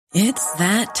It's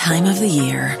that time of the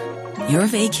year. Your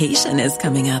vacation is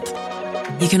coming up.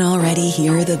 You can already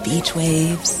hear the beach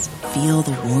waves, feel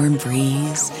the warm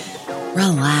breeze,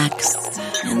 relax,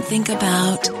 and think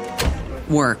about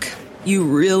work. You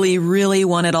really, really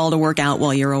want it all to work out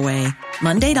while you're away.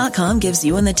 Monday.com gives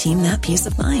you and the team that peace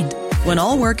of mind. When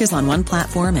all work is on one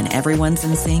platform and everyone's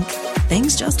in sync,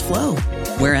 things just flow.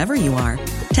 Wherever you are,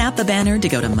 tap the banner to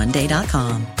go to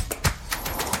Monday.com.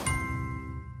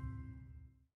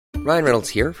 Ryan Reynolds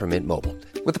here from Mint Mobile.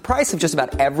 With the price of just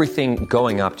about everything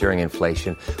going up during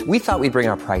inflation, we thought we'd bring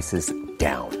our prices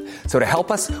down. So to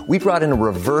help us, we brought in a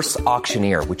reverse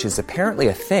auctioneer, which is apparently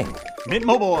a thing. Mint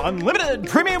Mobile Unlimited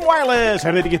Premium Wireless.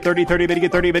 How to get 30, 30, bit to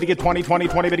get 30, bit to get 20, 20,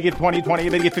 20, bit to get 20, 20,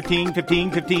 bit to get 15,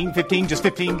 15, 15, 15, just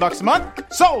 $15 a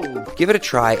month? Sold! Give it a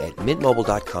try at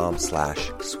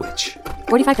mintmobile.com/switch.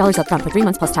 $45 up front for 3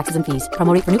 months plus taxes and fees.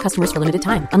 Promo rate for new customers for limited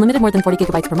time. Unlimited more than 40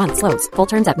 gigabytes per month. Slows full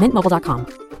terms at mintmobile.com.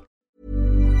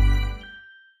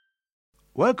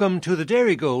 Welcome to the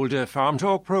Dairy Gold Farm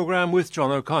Talk programme with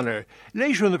John O'Connor.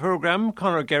 Later in the programme,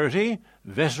 Conor Geraghty,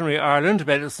 Veterinary Ireland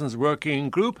Medicines Working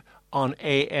Group on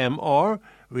AMR,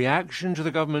 reaction to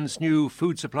the government's new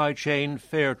food supply chain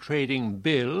fair trading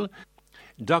bill,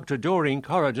 Dr Doreen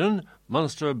Corrigan,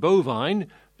 Munster Bovine,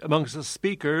 amongst the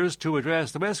speakers to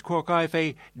address the West Cork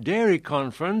IFA Dairy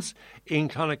Conference in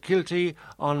Clonakilty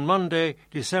on Monday,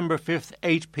 December 5th,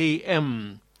 8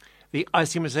 p.m. The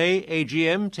ICMSA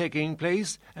AGM taking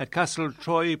place at Castle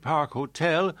Troy Park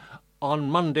Hotel on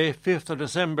Monday, 5th of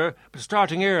December, but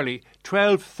starting early,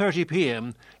 12:30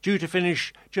 p.m, due to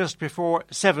finish just before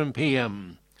 7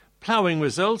 p.m. Ploughing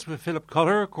results with Philip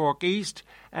Culler, Cork East,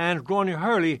 and Ronnie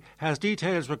Hurley has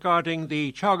details regarding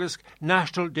the Teagasc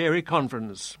National Dairy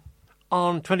Conference.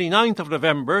 On 29th of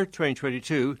November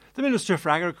 2022, the Minister for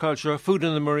Agriculture, Food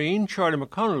and the Marine, Charlie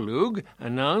McConalogue,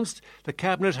 announced the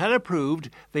Cabinet had approved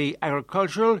the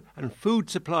Agricultural and Food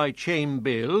Supply Chain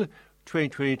Bill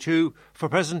 2022 for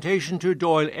presentation to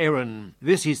Dáil Éireann.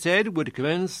 This, he said, would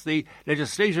commence the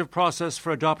legislative process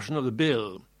for adoption of the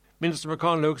bill. Minister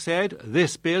McConalogue said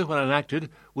this bill, when enacted,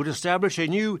 would establish a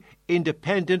new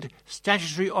independent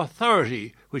statutory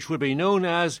authority which would be known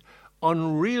as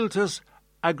Unrealtas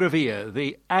Agravia,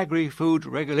 the Agri-Food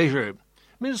Regulator.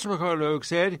 Minister McConalogue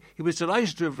said he was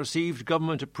delighted to have received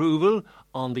government approval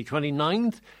on the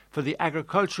 29th for the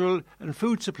Agricultural and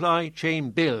Food Supply Chain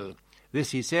Bill.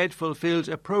 This, he said, fulfilled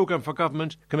a programme for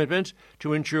government commitment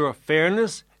to ensure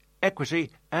fairness, equity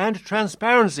and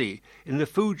transparency in the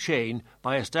food chain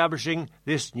by establishing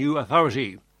this new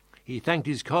authority. He thanked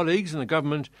his colleagues in the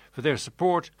government for their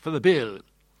support for the bill.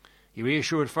 He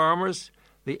reassured farmers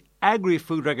the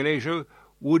Agri-Food Regulator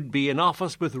would be in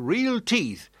office with real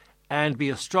teeth and be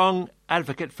a strong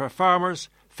advocate for farmers,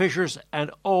 fishers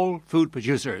and all food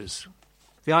producers.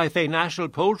 The IFA National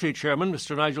Poultry Chairman,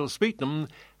 Mr Nigel Sweetnam,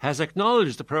 has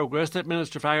acknowledged the progress that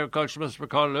Minister for Agriculture, Mr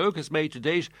McConalogue, has made to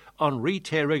date on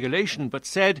retail regulation, but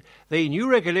said the new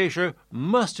regulator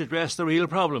must address the real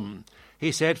problem.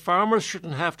 He said farmers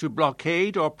shouldn't have to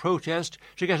blockade or protest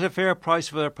to get a fair price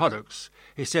for their products.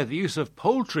 He said the use of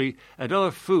poultry and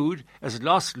other food as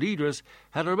loss leaders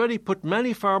had already put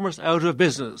many farmers out of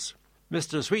business.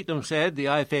 Mr Sweetnam said the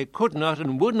IFA could not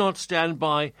and would not stand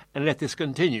by and let this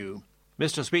continue.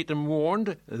 Mr Sweetnam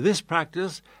warned this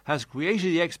practice has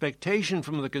created the expectation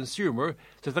from the consumer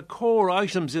that the core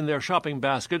items in their shopping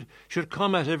basket should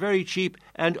come at a very cheap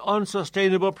and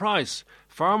unsustainable price.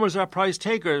 Farmers are price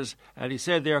takers, and he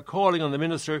said they are calling on the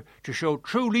Minister to show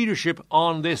true leadership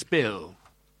on this bill.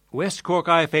 West Cork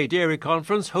IFA Dairy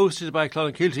Conference, hosted by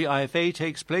Clonakilty IFA,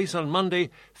 takes place on Monday,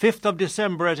 5th of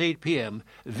December at 8 p.m.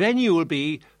 Venue will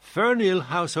be Fernhill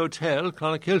House Hotel,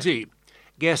 Clonakilty.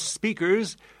 Guest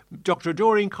speakers, Dr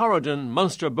Doreen Corrigan,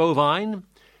 Munster Bovine,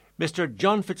 Mr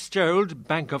John Fitzgerald,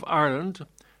 Bank of Ireland,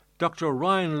 Dr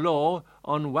Ryan Law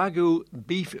on Wagyu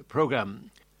Beef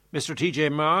Programme, Mr TJ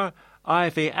Marr,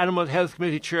 IFA Animal Health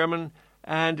Committee Chairman,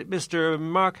 and Mr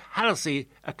Mark Hallisey,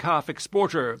 a calf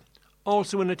exporter.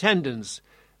 Also in attendance,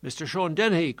 Mr Sean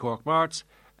Dennehy, Cork Marts,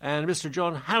 and Mr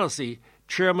John Hallisey,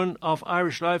 Chairman of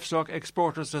Irish Livestock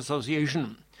Exporters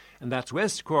Association. And that's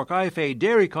West Cork IFA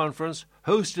Dairy Conference,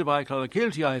 hosted by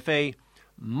Clonakilty IFA,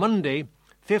 Monday,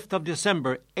 5th of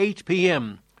December, 8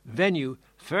 p.m. Venue,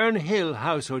 Fernhill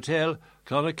House Hotel,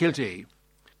 Clonakilty.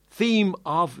 Theme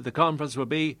of the conference will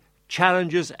be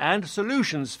Challenges and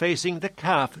Solutions Facing the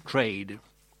Calf Trade.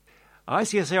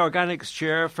 ICSA Organics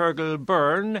Chair Fergal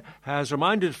Byrne has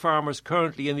reminded farmers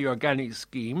currently in the organic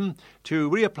scheme to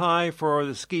reapply for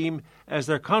the scheme as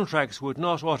their contracts would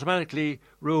not automatically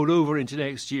roll over into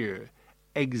next year.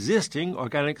 existing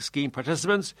organic scheme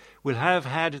participants will have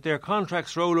had their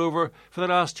contracts roll over for the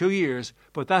last 2 years,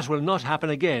 but that will not happen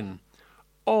again.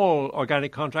 All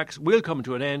organic contracts will come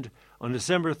to an end on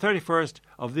December 31st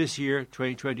of this year,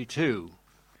 2022.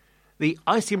 The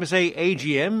ICMSA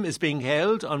AGM is being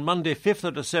held on Monday 5th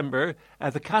of December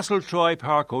at the Castle Troy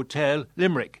Park Hotel,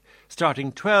 Limerick,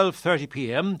 starting 12:30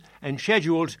 p.m. and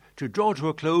scheduled to draw to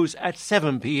a close at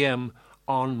 7 p.m.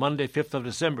 on Monday 5th of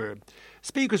December.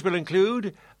 Speakers will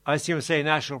include ICMSA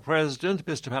National President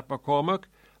Mr Pat McCormack,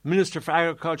 Minister for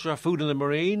Agriculture, Food and the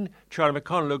Marine Charlie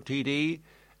McConnell TD,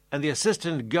 and the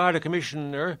Assistant Garda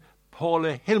Commissioner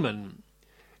Paula Hillman.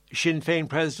 Sinn Féin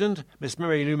President Miss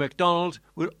Mary Lou MacDonald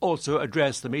will also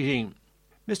address the meeting.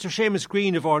 Mr Seamus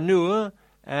Green of Ornua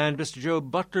and Mr Joe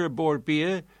Butler Board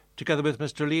Bia, together with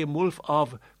Mr Liam Wolfe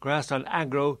of Grassland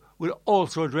Agro, will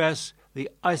also address the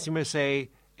ICMSA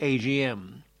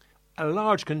AGM. A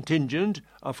large contingent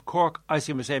of Cork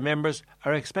ICMSA members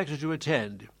are expected to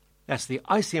attend. That's the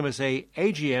ICMSA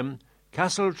AGM,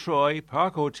 Castle Troy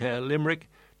Park Hotel, Limerick,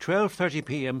 12:30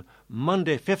 p.m,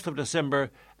 Monday 5th of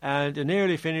December, and an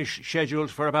early finish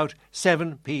scheduled for about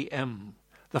 7 p.m.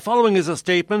 The following is a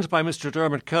statement by Mr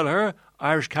Dermot Kelleher,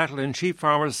 Irish Cattle and Sheep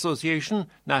Farmers Association,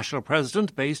 National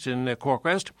President based in Cork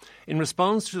West, in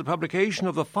response to the publication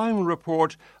of the final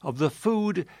report of the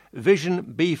Food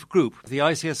Vision Beef Group. The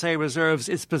ICSA reserves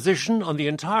its position on the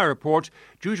entire report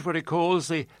due to what it calls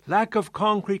the lack of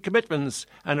concrete commitments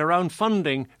and around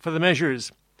funding for the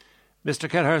measures. Mr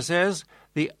Kelleher says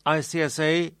the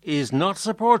ICSA is not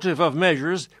supportive of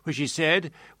measures which, he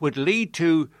said, would lead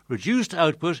to reduced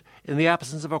output in the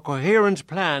absence of a coherent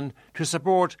plan to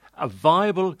support a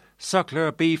viable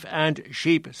suckler beef and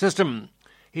sheep system.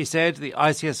 He said the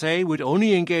ICSA would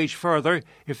only engage further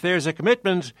if there is a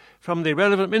commitment from the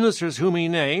relevant ministers whom he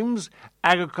names,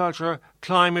 Agriculture,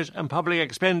 Climate and Public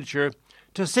Expenditure,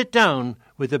 to sit down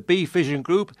with the Beef Vision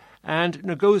Group and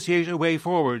negotiate a way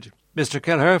forward. Mr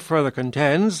Kelleher further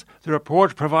contends the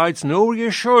report provides no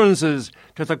reassurances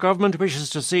that the government wishes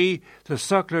to see the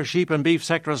suckler sheep and beef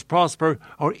sectors prosper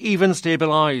or even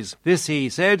stabilise. This, he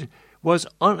said, was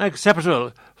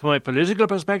unacceptable from a political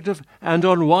perspective and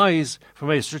unwise from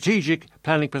a strategic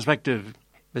planning perspective.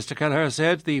 Mr Kelleher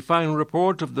said the final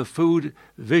report of the Food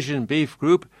Vision Beef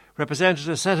Group represented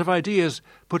a set of ideas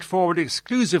put forward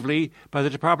exclusively by the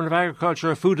Department of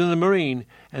Agriculture, Food and the Marine,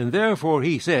 and therefore,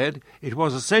 he said, it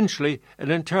was essentially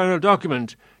an internal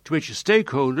document to which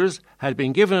stakeholders had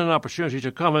been given an opportunity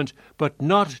to comment but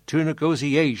not to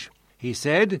negotiate. He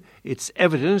said it's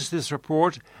evidence this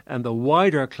report and the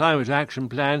wider climate action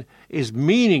plan is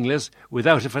meaningless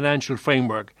without a financial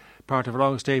framework. Part of a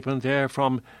long statement there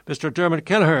from Mr Dermot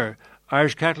Kelleher,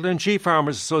 Irish Cattle and Sheep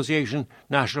Farmers Association,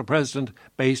 National President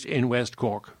based in West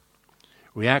Cork.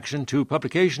 Reaction to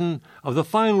publication of the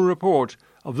final report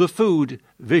of the Food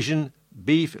Vision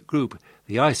Beef Group,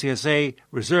 the ICSA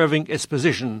reserving its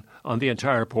position on the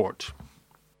entire report.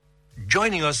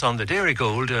 Joining us on the Dairy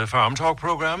Gold Farm Talk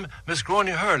programme, Ms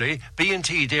Gráinne Hurley,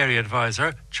 B&T Dairy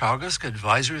Advisor, Teagasc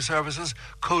Advisory Services,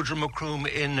 Coldra Macroom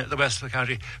in the west of the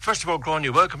county. First of all,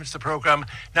 Gráinne, welcome to the programme.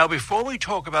 Now, before we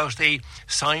talk about the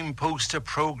signpost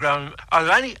programme, are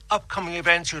there any upcoming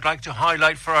events you'd like to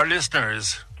highlight for our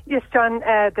listeners? Yes, John,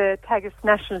 the Teagasc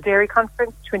National Dairy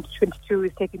Conference 2022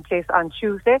 is taking place on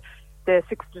Tuesday, the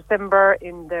 6th of December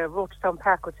in the Rochestown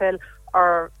Park Hotel,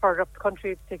 or further up the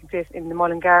country. It's taking place in the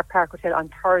Mullingar Park Hotel on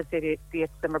Thursday, the 8th of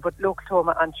December, but local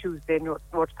Toma on Tuesday in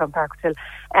Rochestown Park Hotel.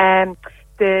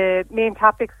 The main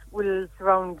topics will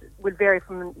vary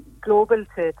from global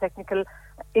to technical.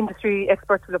 Industry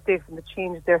experts will update on the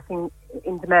changes they're seeing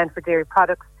in demand for dairy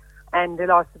products, and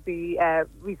there'll also be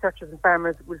researchers and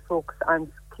farmers will focus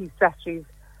on key strategies,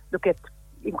 look at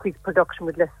increased production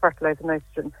with less fertiliser and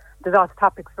nitrogen. There's also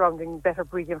topics surrounding better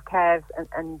breeding of calves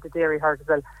and the dairy herd as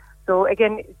well. So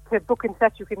again, to book into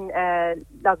that, you can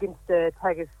log into the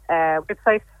Teagasc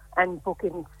website and book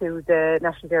into the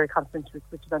National Dairy Conference,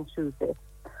 which is on Tuesday.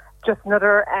 Just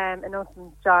another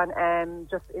announcement, John,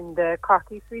 just in the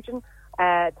Cork East region,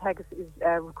 Teagasc is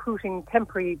recruiting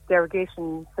temporary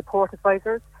derogation support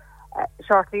advisors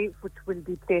shortly, which will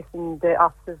be placed in the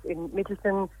offices in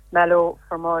Midleton, Mallow,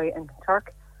 Fermoy and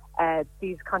Clontarf.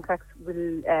 These contracts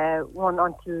will run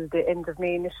until the end of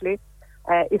May initially.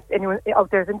 If anyone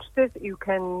out there is interested, you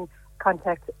can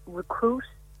contact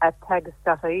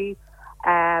recruit@teagasc.ie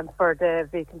for the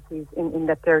vacancies in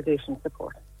that derogation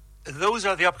support. Those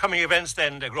are the upcoming events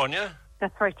then, Gráinne?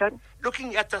 That's right, John.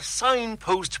 Looking at the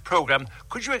Signpost programme,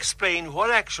 could you explain what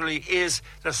actually is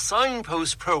the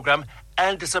Signpost programme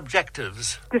and its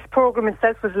objectives? This programme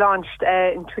itself was launched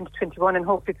in 2021, and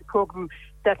hopefully it's a programme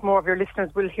that more of your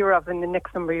listeners will hear of in the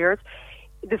next number of years.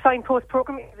 The Signpost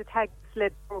programme is a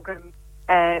TAGS-led programme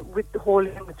with the whole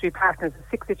industry partners,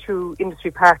 62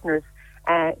 industry partners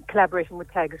collaborating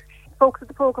with TAGS. The focus of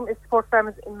the programme is to support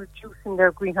farmers in reducing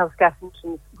their greenhouse gas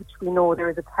emissions, which we know there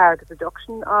is a target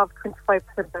reduction of 25% by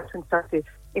 2030,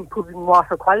 improving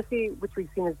water quality, which we've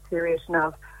seen a deterioration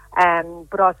of,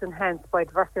 but also enhanced by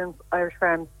diversity in Irish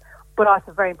farms. But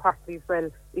also very importantly as well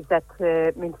is that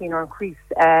to maintain or increase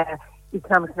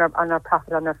economics on our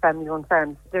profit on our family-owned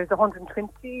farms. There's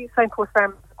 120 Signpost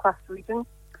farmers across the region.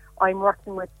 I'm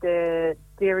working with the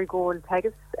Dairy Gold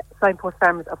Teagasc Signpost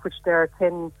farmers, of which there are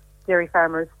 10 dairy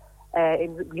farmers.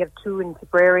 We have 2 in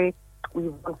Tipperary, we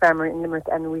have 1 farmer in Limerick,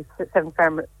 and we have 7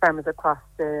 farmers across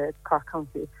the Cork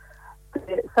County.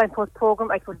 The Signpost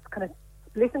programme, I suppose, kind of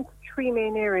split into 3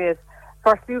 main areas.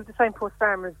 First, we have the Signpost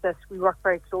farmers that we work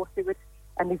very closely with,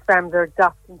 and these farmers are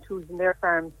adopting tools in their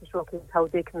farms to showcase how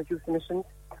they can reduce emissions.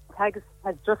 TAGS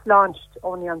has just launched,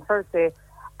 only on Thursday,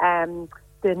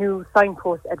 the new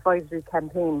Signpost advisory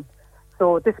campaign.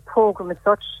 So this programme as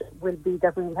such will be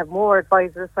that we will have more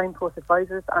advisors, Signpost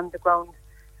advisors on the ground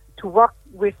to work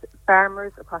with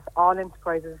farmers across all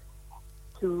enterprises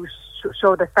to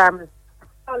show that farmers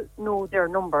all know their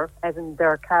number, as in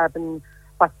their carbon,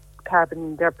 what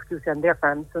carbon they're producing on their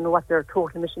farm, so know what their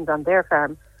total emissions on their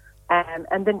farm.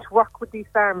 And then to work with these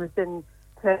farmers then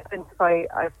to identify,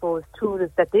 I suppose,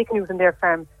 tools that they can use on their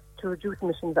farm to reduce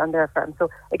emissions on their farm. So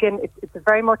again, it's a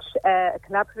very much a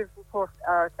collaborative report,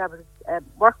 or collaborative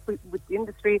work with the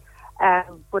industry,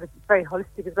 but it's a very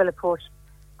holistic as well approach,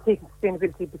 taking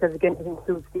sustainability, because again it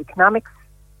includes the economics,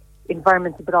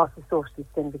 environmental, but also social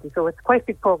sustainability. So it's quite a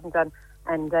big programme done,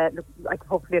 and look, I can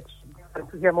hopefully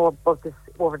hear more about this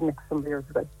over the next number of years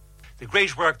as well. The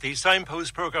great work the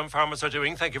Signpost programme farmers are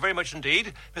doing. Thank you very much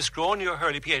indeed. Miss Gráinne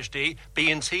Hurley, PhD,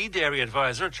 B&T Dairy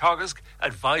Advisor, Teagasc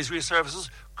Advisory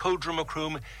Services, Coldrum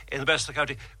Macroom in the best of the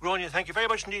county. Gráinne, thank you very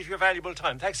much indeed for your valuable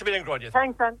time. Thanks a million, Gráinne.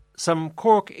 Thanks, Anne. Some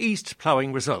Cork East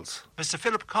ploughing results. Mr.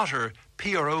 Philip Cotter,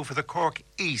 PRO for the Cork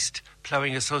East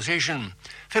Ploughing Association.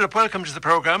 Philip, welcome to the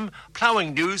programme.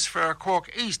 Ploughing news for our Cork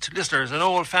East listeners and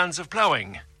all fans of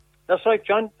ploughing. That's right,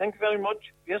 John. Thank you very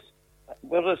much. Yes,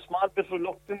 we're a small bit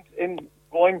reluctant in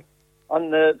going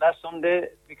on last Sunday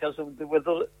because of the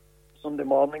weather Sunday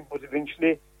morning, but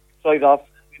eventually tried off.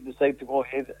 We decided to go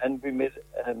ahead, and we made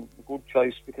a good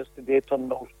choice because the day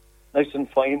turned out nice and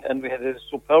fine, and we had a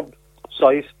superb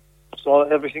site, so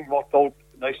everything worked out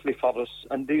nicely for us.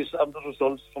 And these are the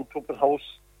results from Tupper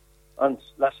House on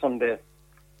last Sunday.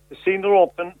 The senior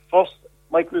open, first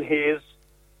Michael Hayes,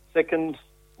 second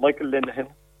Michael Linehan,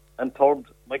 and third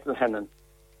Michael Hannon.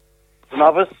 The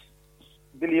novice,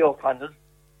 Billy O'Connell.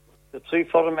 The 3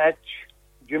 for a match,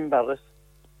 Jim Barrett.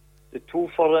 The 2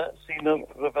 for a senior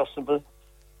reversible,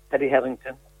 Paddy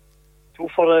Harrington. 2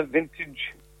 for a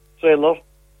vintage trailer,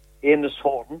 Enos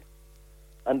Horton.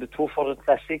 And the 2 for a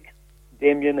classic,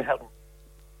 Damien Hearn.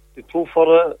 The 2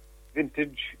 for a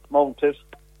vintage mounted,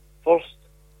 first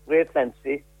Ray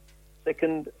Clancy,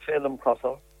 second Phelan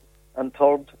Cotter, and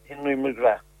third Henry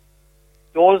McGrath.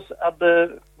 Those are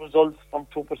the results from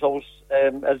Tupper House.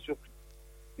 As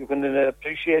you can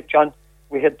appreciate, John,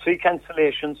 we had 3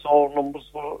 cancellations, so our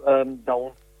numbers were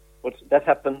down. But that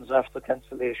happens after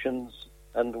cancellations,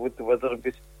 and with the weather a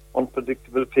bit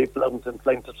unpredictable, people aren't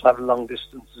inclined to travel long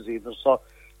distances either. So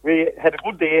we had a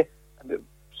good day, and a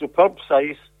superb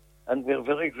size, and we're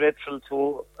very grateful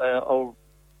to our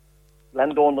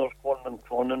landowner, Coleman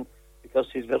Cronin,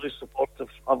 because he's very supportive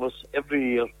of us every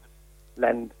year with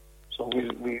land. So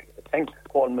we thank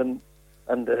Coleman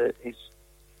and his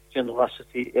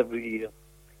generosity every year.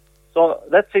 So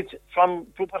that's it from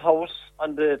Tupper House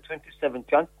on the 27th,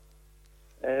 John.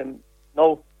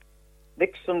 Now,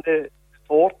 next on the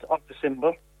 4th of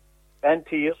December,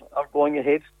 Bantier are going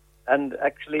ahead, and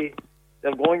actually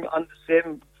they're going on the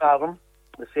same farm,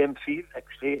 the same field,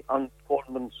 actually, on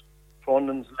Coleman's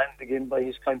Cronin's land again by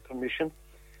his kind permission.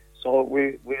 So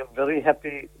we are very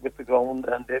happy with the ground,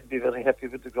 and they'd be very happy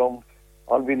with the ground.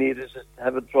 All we need is to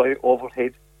have a dry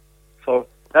overhead. So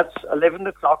that's 11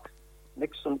 o'clock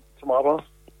next tomorrow,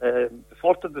 the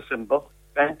 4th of December,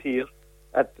 Bantier,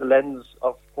 at the lands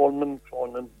of Coleman,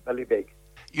 Cronin, Ballybeg.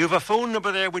 You have a phone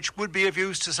number there which would be of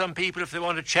use to some people if they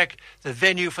want to check the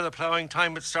venue for the ploughing,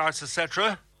 time it starts,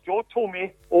 etc. Joe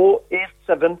Toomey,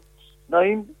 087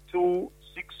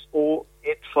 9260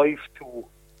 852.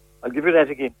 I'll give you that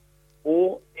again.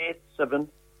 087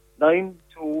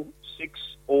 9260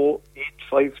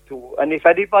 852. And if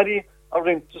anybody are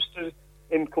interested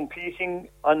in competing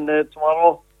on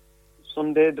tomorrow,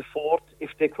 Sunday the 4th, if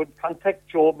they could contact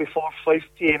Joe before 5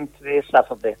 p.m. today,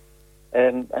 Saturday.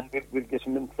 and we'll get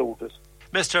them included.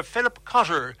 Mr. Philip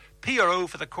Cotter, PRO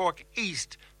for the Cork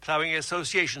East Ploughing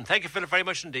Association. Thank you, Philip, very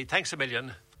much indeed. Thanks a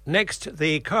million. Next,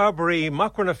 the Carbery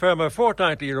Macra Firma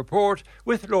Fortnightly Report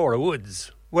with Laura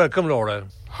Woods. Welcome, Laura.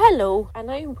 Hello, and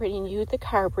I'm bringing you the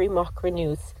Carbery Macra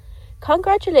News.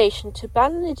 Congratulations to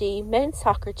Ballinadee men's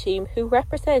soccer team who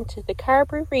represented the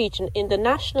Carbery region in the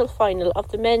national final of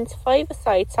the men's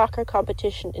five-a-side soccer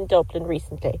competition in Dublin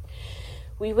recently.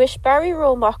 We wish Barry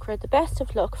Rowe Macra the best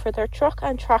of luck for their truck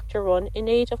and tractor run in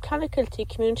aid of Clonakilty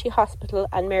Community Hospital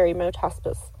and Marymount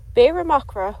Hospice. Beara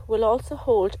Macra will also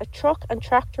hold a truck and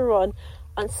tractor run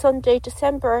on Sunday,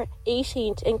 December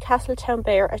 18th in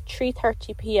Castletownbere at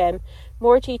 3:30pm.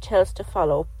 More details to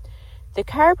follow. The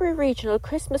Carbery Regional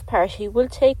Christmas Party will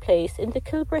take place in the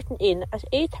Kilbrittain Inn at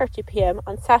 8:30pm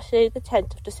on Saturday the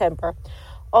 10th of December.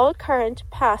 All current,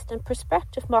 past and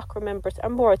prospective Macra members are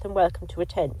more than welcome to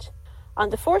attend. On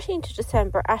the 14th of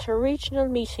December at a regional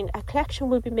meeting, a collection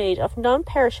will be made of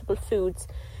non-perishable foods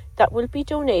that will be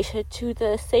donated to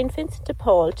the St Vincent de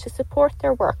Paul to support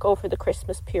their work over the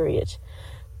Christmas period.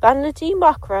 Ballinadee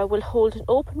Macra will hold an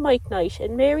open mic night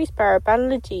in Mary's Bar,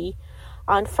 Ballinadee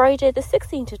on Friday the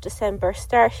 16th of December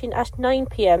starting at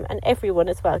 9pm, and everyone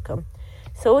is welcome.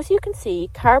 So as you can see,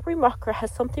 Carbery Macra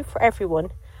has something for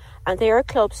everyone, and they are a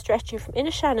club stretching from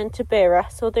Inishannon to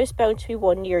Beara, so there's bound to be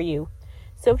one near you.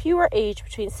 So if you are aged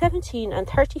between 17 and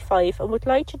 35 and would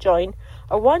like to join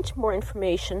or want more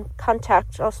information,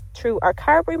 contact us through our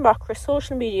Carbery Macra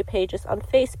social media pages on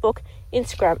Facebook,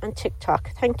 Instagram and TikTok.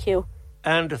 Thank you.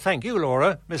 And thank you,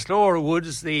 Laura. Miss Laura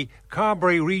Woods, the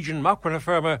Carbery Region Macra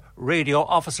Firma radio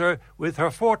officer, with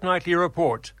her fortnightly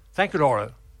report. Thank you,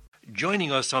 Laura.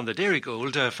 Joining us on the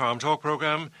Dairygold Farm Talk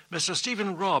programme, Mr.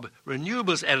 Stephen Robb,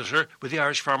 Renewables Editor with the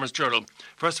Irish Farmers Journal.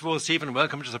 First of all, Stephen,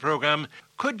 welcome to the programme.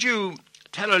 Could you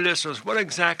tell our listeners what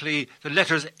exactly the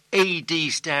letters AD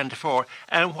stand for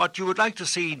and what you would like to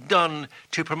see done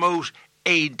to promote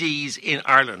ADs in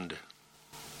Ireland?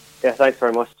 Yeah, thanks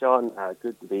very much, John.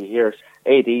 Good to be here.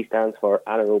 AD stands for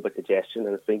anaerobic digestion,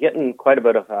 and it's been getting quite a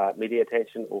bit of media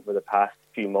attention over the past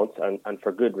few months, and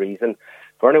for good reason.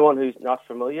 For anyone who's not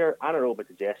familiar, anaerobic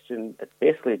digestion, it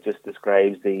basically just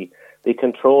describes the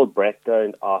controlled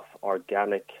breakdown of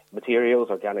organic materials,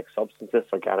 organic substances,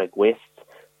 organic wastes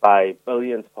by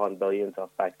billions upon billions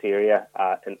of bacteria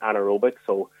in anaerobic,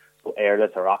 so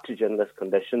airless or oxygenless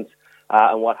conditions.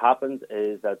 And what happens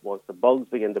is that once the bugs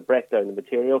begin to break down the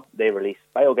material, they release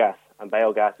biogas. And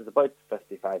biogas is about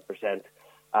 55%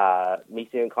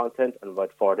 methane content and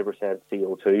about 40%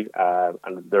 CO2,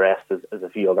 and the rest is a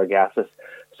few other gases.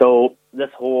 So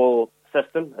this whole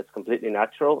system is completely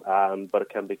natural, but it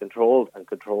can be controlled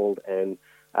in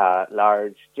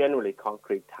large, generally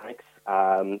concrete tanks,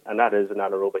 and that is an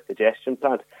anaerobic digestion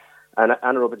plant. And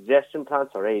anaerobic digestion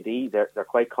plants, or AD, they're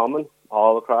quite common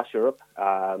all across Europe,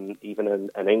 even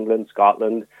in England,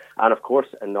 Scotland, and of course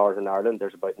in Northern Ireland.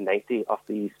 There's about 90 of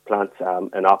these plants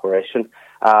in operation.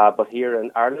 But here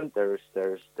in Ireland, there's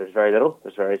very little.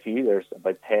 There's very few. There's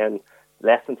about 10,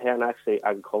 less than 10 actually,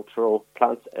 agricultural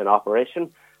plants in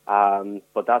operation.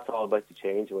 But that's all about to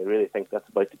change, and we really think that's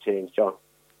about to change, John.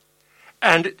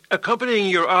 And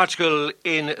accompanying your article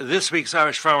in this week's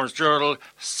Irish Farmers Journal,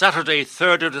 Saturday,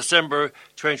 3rd of December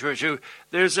 2022,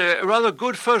 there's a rather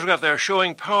good photograph there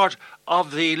showing part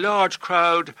of the large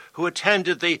crowd who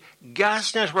attended the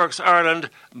Gas Networks Ireland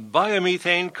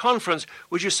Biomethane Conference.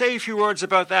 Would you say a few words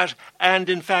about that and,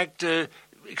 in fact,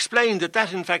 explain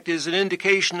that in fact is an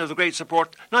indication of the great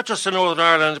support, not just in Northern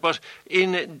Ireland, but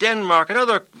in Denmark and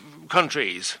other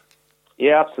countries?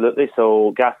 Yeah, absolutely.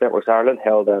 So Gas Networks Ireland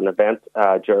held an event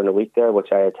during the week there,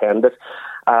 which I attended.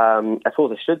 I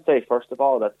suppose I should say, first of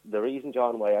all, that the reason,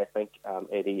 John, why I think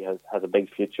AD has a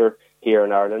big future here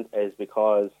in Ireland is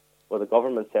because the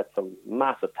government set some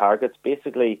massive targets.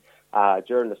 Basically,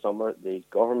 during the summer, the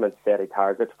government set a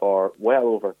target for well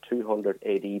over 200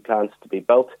 AD plants to be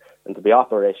built and to be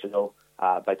operational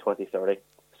by 2030.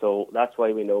 So that's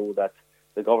why we know that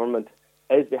the government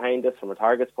is behind this from a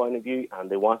targets point of view, and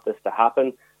they want this to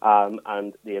happen.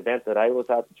 And the event that I was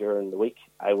at during the week,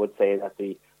 I would say that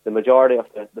the majority of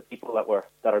the people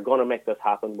that are going to make this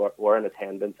happen were in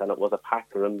attendance, and it was a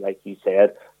packed room, like you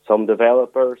said. Some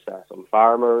developers, some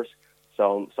farmers,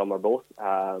 some are both.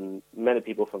 Many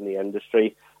people from the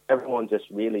industry. Everyone just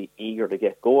really eager to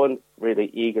get going,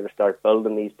 really eager to start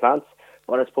building these plants.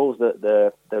 But I suppose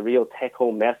the real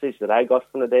take-home message that I got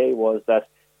from the day was that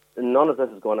none of this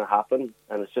is going to happen,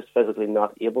 and it's just physically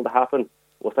not able to happen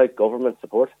without government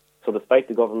support. So despite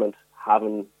the government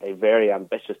having a very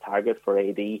ambitious target for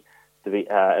AD to be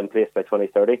in place by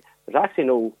 2030, there's actually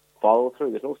no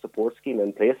follow-through. There's no support scheme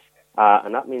in place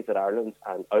And that means that Ireland's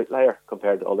an outlier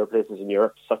compared to other places in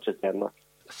Europe, such as Denmark.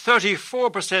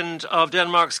 34% of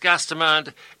Denmark's gas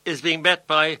demand is being met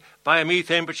by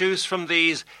biomethane produced from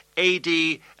these AD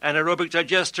anaerobic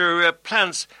digester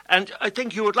plants. And I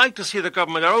think you would like to see the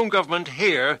government, our own government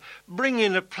here, bring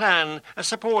in a plan, a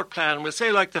support plan, with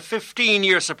say like the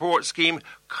 15-year support scheme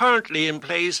currently in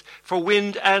place for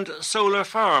wind and solar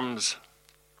farms.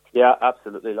 Yeah,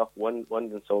 absolutely. Look, wind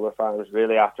and solar farms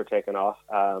really after taking off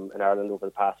in Ireland over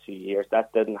the past few years.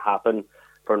 That didn't happen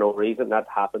for no reason. That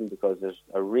happened because there's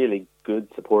a really good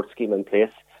support scheme in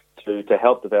place to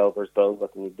help developers build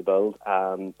what they need to build.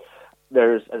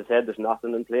 As I said, there's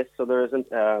nothing in place, so there isn't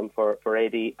for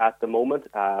AD at the moment.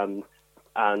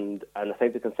 And I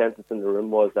think the consensus in the room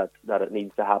was that it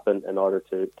needs to happen in order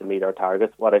to meet our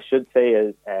targets. What I should say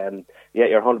is,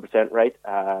 you're 100% right.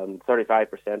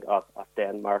 35% of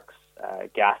Denmark's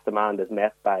gas demand is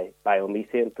met by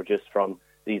biomethane produced from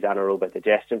these anaerobic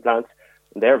digestion plants.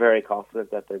 And they're very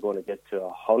confident that they're going to get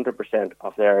to 100%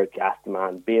 of their gas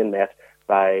demand being met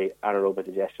by anaerobic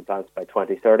digestion plants by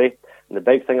 2030. And the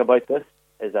big thing about this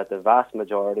is that the vast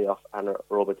majority of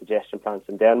anaerobic digestion plants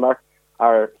in Denmark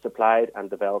are supplied and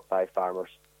developed by farmers.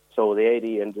 So the AD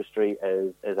industry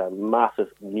is a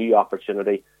massive new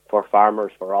opportunity for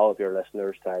farmers, for all of your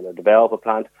listeners, to either develop a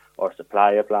plant or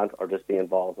supply a plant or just be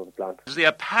involved with a plant. The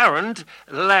apparent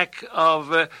lack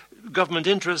of government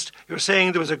interest. You're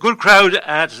saying there was a good crowd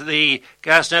at the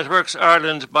Gas Networks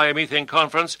Ireland Biomethane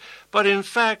Conference, but in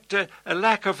fact a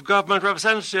lack of government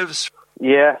representatives.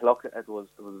 Yeah, look, it was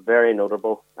very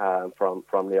notable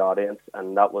from the audience,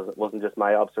 and it wasn't just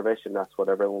my observation. That's what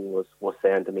everyone was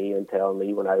saying to me and telling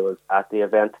me when I was at the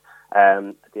event.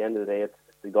 At the end of the day, it's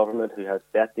the government who has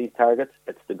set these targets.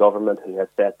 It's the government who has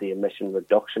set the emission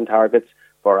reduction targets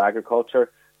for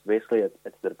agriculture. Basically,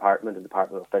 it's the department and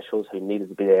department officials who needed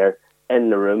to be there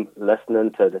in the room, listening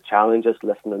to the challenges,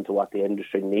 listening to what the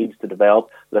industry needs to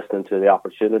develop, listening to the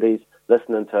opportunities,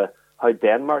 listening to how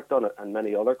Denmark done it and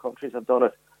many other countries have done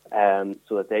it,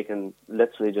 so that they can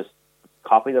literally just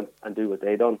copy them and do what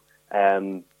they done.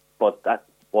 But that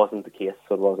wasn't the case.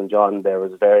 So it wasn't, John. There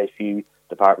was very few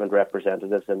department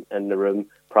representatives in the room,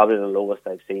 probably the lowest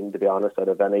I've seen, to be honest, out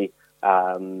of any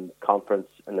conference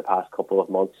in the past couple of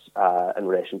months in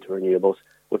relation to renewables,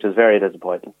 which is very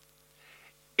disappointing.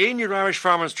 In your Irish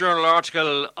Farmers Journal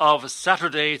article of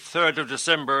Saturday, 3rd of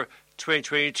December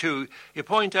 2022, you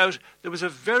point out there was a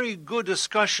very good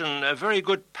discussion, a very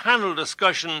good panel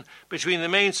discussion between the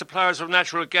main suppliers of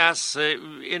natural gas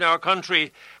in our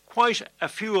country. Quite a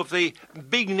few of the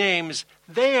big names,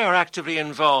 they are actively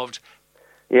involved.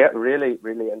 Yeah, really,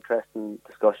 really interesting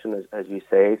discussion, as you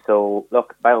say. So,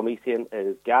 look, biomethane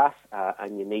is gas,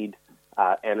 and you need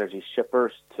energy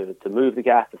shippers to move the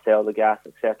gas, to sell the gas,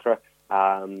 etc.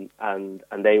 And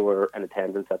they were in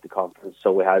attendance at the conference.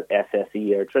 So we had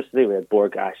SSE Electricity, we had Bore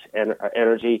Gas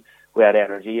Energy, we had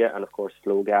Energia, and of course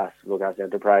Flow Gas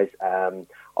Enterprise,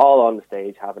 all on the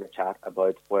stage having a chat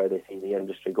about where they see the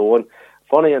industry going.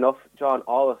 Funny enough, John,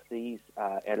 all of these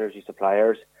energy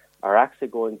suppliers are actually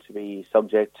going to be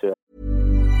subject to...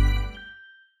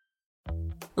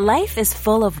 Life is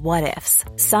full of what-ifs.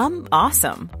 Some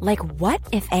awesome, like what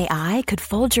if AI could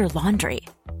fold your laundry?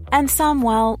 And some,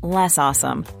 well, less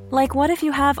awesome, like what if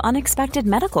you have unexpected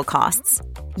medical costs?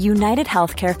 United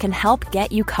Healthcare can help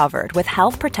get you covered with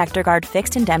Health Protector Guard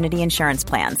fixed indemnity insurance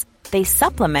plans. They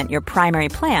supplement your primary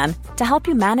plan to help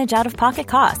you manage out-of-pocket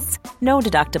costs. No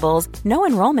deductibles, no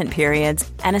enrollment periods,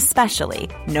 and especially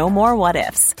no more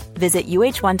what-ifs. Visit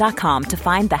UH1.com to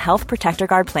find the Health Protector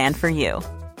Guard plan for you.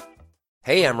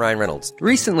 Hey, I'm Ryan Reynolds.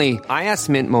 Recently, I asked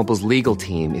Mint Mobile's legal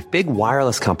team if big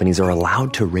wireless companies are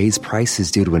allowed to raise prices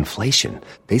due to inflation.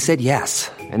 They said yes.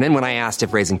 And then when I asked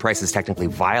if raising prices technically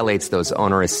violates those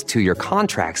onerous 2-year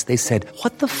contracts, they said,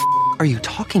 "What the f*** are you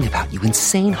talking about, you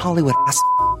insane Hollywood ass?"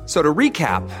 So to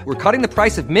recap, we're cutting the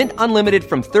price of Mint Unlimited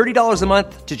from $30 a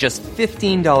month to just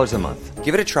 $15 a month.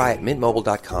 Give it a try at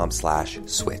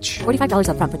mintmobile.com/switch. $45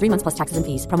 up front for 3 months plus taxes and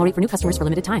fees. Promo rate for new customers for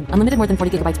limited time. Unlimited more than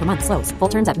 40 gigabytes per month. Slows full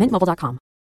terms at mintmobile.com.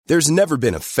 There's never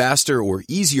been a faster or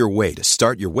easier way to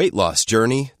start your weight loss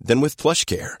journey than with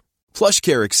PlushCare.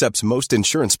 PlushCare accepts most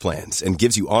insurance plans and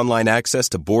gives you online access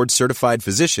to board-certified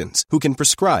physicians who can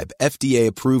prescribe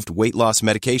FDA-approved weight loss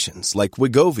medications like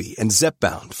Wegovy and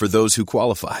Zepbound for those who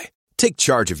qualify. Take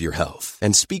charge of your health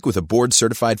and speak with a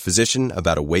board-certified physician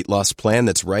about a weight loss plan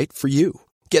that's right for you.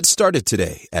 Get started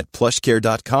today at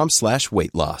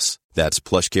plushcare.com/weight loss. That's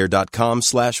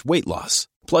plushcare.com/weight loss.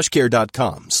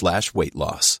 plushcare.com/weight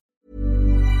loss.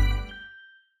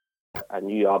 a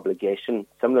new obligation,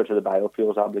 similar to the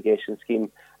biofuels obligation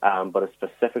scheme, but it's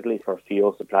specifically for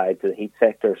fuel supplied to the heat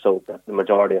sector, so the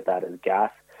majority of that is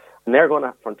gas. And they're going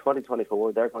to, from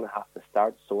 2024, they're going to have to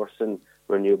start sourcing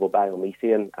renewable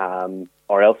biomethane,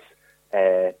 or else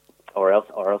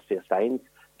face fines.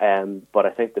 But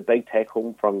I think the big take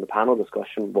home from the panel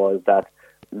discussion was that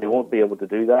they won't be able to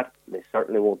do that. They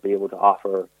certainly won't be able to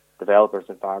offer developers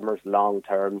and farmers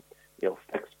long-term,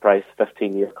 fixed price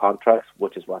 15-year contracts,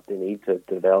 which is what they need to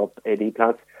develop AD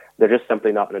plants. They're just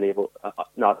simply not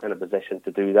in a position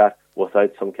to do that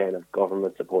without some kind of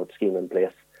government support scheme in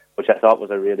place, which I thought was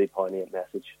a really poignant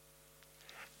message.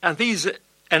 And these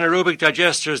anaerobic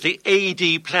digesters, the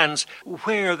AD plants,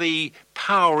 where the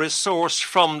power is sourced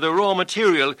from the raw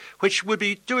material, which would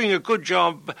be doing a good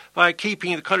job by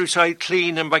keeping the countryside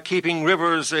clean and by keeping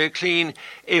rivers clean,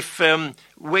 if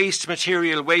waste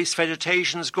material, waste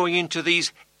vegetation is going into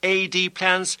these AD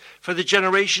plants for the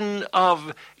generation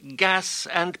of gas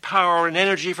and power and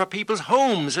energy for people's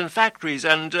homes and factories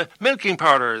and milking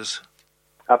parlours.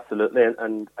 Absolutely,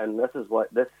 and this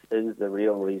is the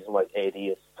real reason why AD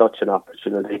is such an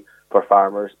opportunity for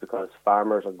farmers, because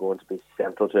farmers are going to be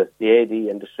central to it. The AD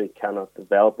industry cannot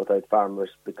develop without farmers,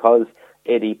 because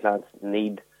AD plants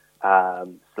need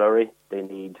slurry, they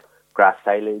need grass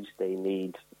silage, they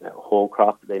need whole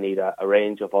crop, they need a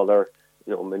range of other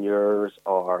manures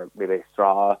or maybe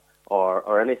straw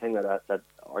or anything that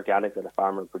organic that a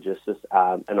farmer produces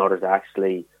in order to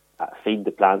actually feed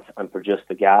the plants and produce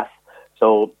the gas.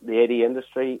 So the AD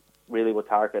industry really would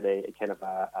target a kind of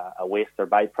a waste or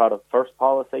byproduct first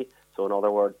policy. So in other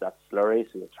words, that's slurry.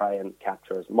 So you try and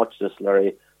capture as much of the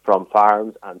slurry from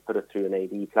farms and put it through an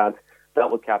AD plant. That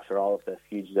would capture all of the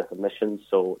fugitive emissions.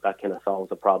 So that kind of solves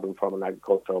the problem from an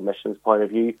agricultural emissions point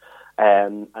of view.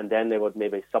 And then they would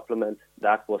maybe supplement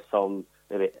that with some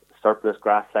maybe surplus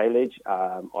grass silage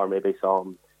or maybe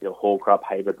some whole crop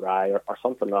hybrid rye or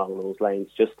something along those lines,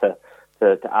 just to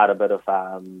add a bit of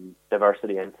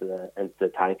diversity into the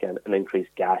tank and increase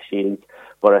gas yields.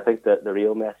 But I think that the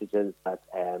real message is that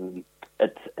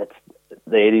it's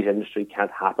the 80s industry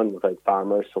can't happen without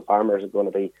farmers. So farmers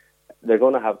they're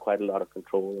going to have quite a lot of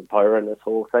control and power in this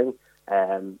whole thing,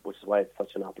 which is why it's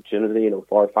such an opportunity,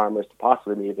 for farmers to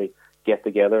possibly maybe get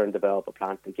together and develop a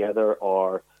plant together,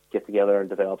 or get together and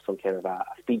develop some kind of a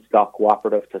feedstock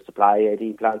cooperative to supply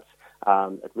AD plants.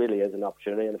 It really is an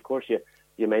opportunity, and of course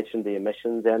you mentioned the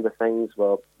emissions end of things.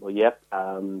 Well, yep.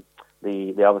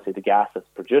 The obviously the gas that's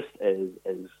produced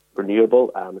is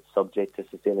renewable. It's subject to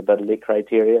sustainability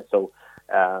criteria. So,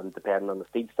 depending on the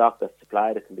feedstock that's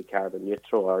supplied, it can be carbon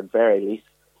neutral, or at very least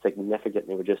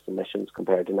significantly reduced emissions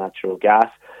compared to natural gas.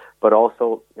 But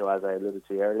also, as I alluded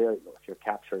to earlier, if you're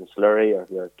capturing slurry or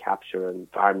if you're capturing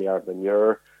farmyard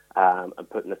manure and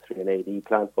putting it through an AD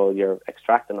plant, well, you're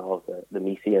extracting all of the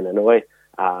methane anyway.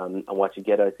 And what you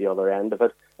get out the other end of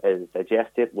it is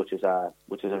digestate, which is a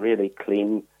really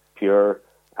clean, pure,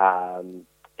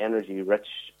 energy-rich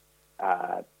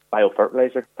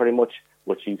biofertilizer, pretty much,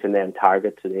 which you can then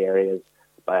target to the areas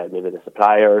by maybe the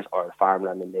suppliers or the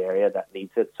farmland in the area that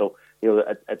needs it. So,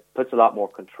 it puts a lot more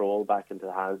control back into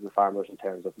the hands of the farmers in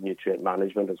terms of nutrient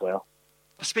management as well.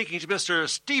 Speaking to Mr.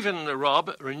 Stephen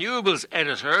Robb, Renewables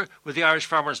Editor with the Irish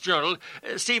Farmers Journal.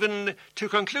 Stephen, to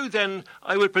conclude then,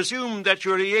 I would presume that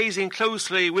you're liaising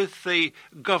closely with the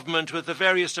government, with the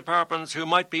various departments who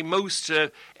might be most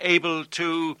able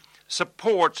to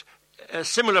support a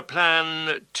similar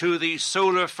plan to the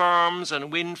solar farms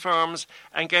and wind farms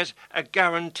and get a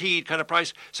guaranteed kind of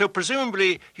price. So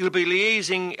presumably you'll be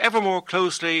liaising ever more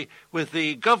closely with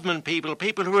the government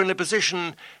people who are in a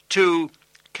position to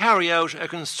carry out a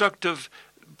constructive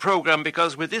programme,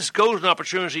 because with this golden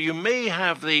opportunity you may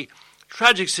have the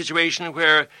tragic situation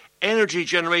where energy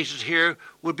generated here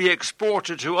would be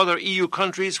exported to other EU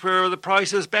countries where the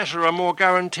price is better or more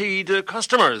guaranteed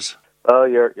customers. Well,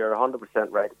 you're 100%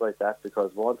 right about that,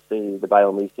 because once the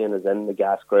biomethane is in the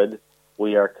gas grid,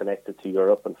 we are connected to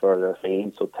Europe and further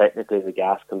afield. So technically the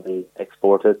gas can be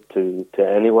exported to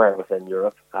anywhere within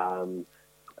Europe to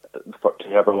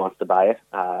whoever wants to buy it.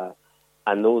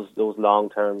 And those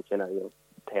long-term 10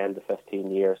 to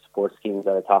 15-year support schemes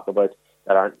that I talk about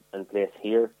that aren't in place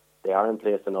here, they are in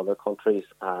place in other countries,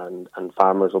 and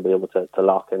farmers will be able to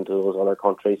lock into those other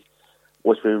countries,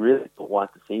 which we really don't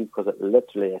want to see, because it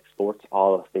literally exports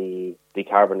all of the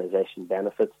decarbonisation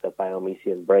benefits that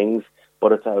biomethane brings,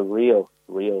 but it's a real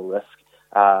risk.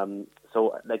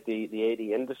 So like the AD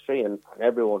industry and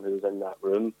everyone who's in that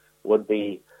room would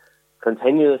be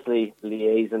continuously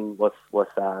liaising with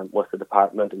the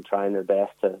department and trying their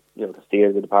best to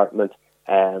steer the department.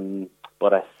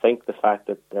 But I think the fact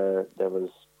that there was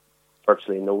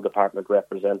virtually no department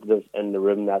representatives in the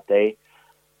room that day.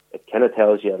 It kind of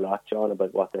tells you a lot, John,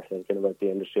 about what they're thinking about the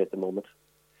industry at the moment.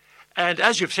 And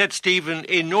as you've said, Stephen,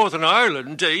 in Northern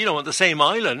Ireland, on the same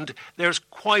island, there's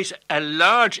quite a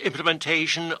large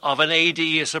implementation of an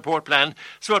AD support plan.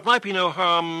 So it might be no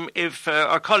harm if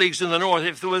our colleagues in the North,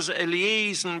 if there was a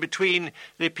liaison between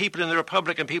the people in the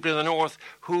Republic and people in the North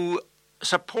who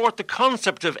support the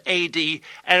concept of AD,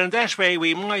 and in that way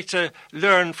we might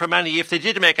learn from any, if they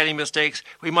did make any mistakes,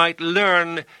 we might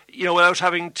learn, without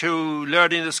having to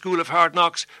learn in the School of Hard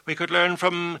Knocks, we could learn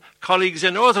from colleagues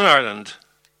in Northern Ireland.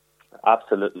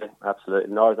 Absolutely.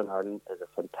 Northern Ireland is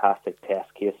a fantastic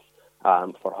test case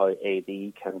for how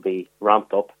AD can be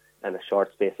ramped up in a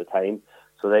short space of time.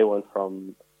 So they went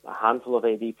from a handful of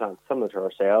AD plants, similar to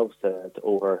ourselves,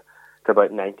 to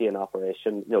about 90 in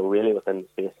operation, really within the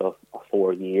space of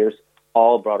 4 years,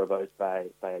 all brought about by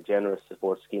a generous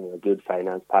support scheme and a good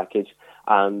finance package.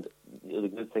 And the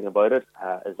good thing about it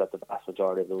is that the vast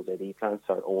majority of those AD plants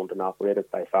are owned and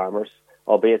operated by farmers,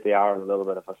 albeit they are on a little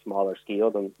bit of a smaller scale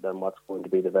than what's going to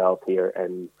be developed here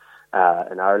in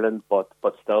Ireland. But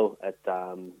still,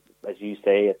 as you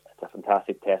say, it's a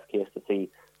fantastic test case to see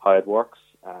how it works,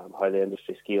 how the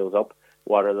industry scales up,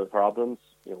 what are the problems,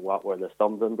 what were the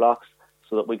stumbling blocks,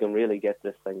 so that we can really get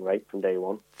this thing right from day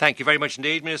one. Thank you very much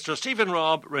indeed, Minister. Stephen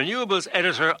Robb, Renewables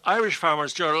Editor, Irish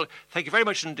Farmers Journal. Thank you very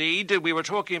much indeed. We were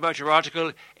talking about your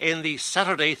article in the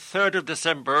Saturday, 3rd of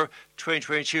December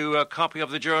 2022, a copy of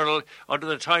the journal under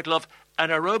the title of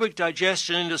Anaerobic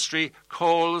Digestion Industry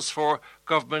Calls for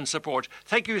Government Support.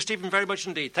 Thank you, Stephen, very much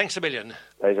indeed. Thanks a million.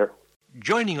 Pleasure.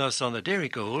 Joining us on the Dairy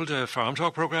Gold Farm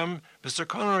Talk programme, Mr.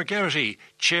 Conor Geraghty,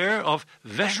 Chair of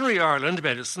Veterinary Ireland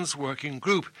Medicines Working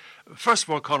Group. First of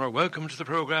all, Conor, welcome to the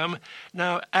programme.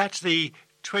 Now, at the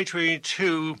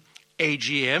 2022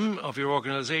 AGM of your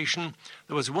organisation,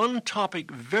 there was one topic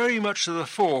very much to the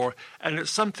fore, and it's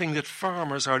something that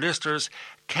farmers, our listeners,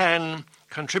 can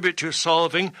contribute to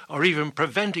solving or even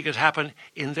preventing it happen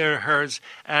in their herds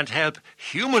and help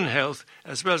human health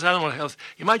as well as animal health.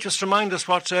 You might just remind us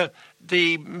what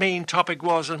the main topic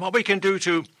was and what we can do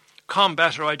to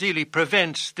combat or ideally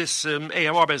prevent this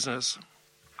AMR business.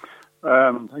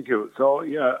 Thank you. So,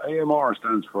 AMR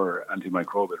stands for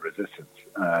antimicrobial resistance,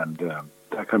 and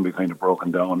that can be kind of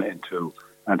broken down into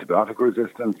antibiotic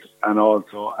resistance and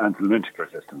also anthelmintic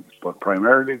resistance. But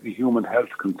primarily the human health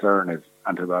concern is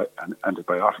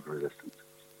antibiotic resistance.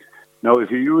 Now, if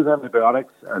you use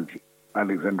antibiotics, as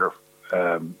Alexander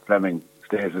Fleming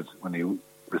stated when he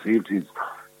received his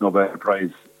Nobel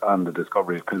Prize on the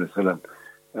discovery of penicillin,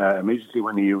 immediately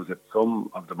when you use it,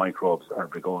 some of the microbes are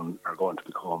going to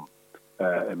become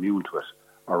immune to it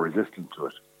or resistant to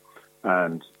it.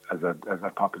 And as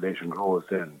that population grows,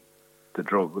 then the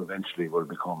drug eventually will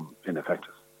become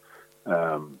ineffective.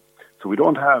 So we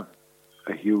don't have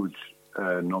a huge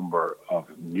number of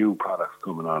new products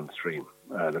coming on stream.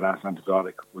 The last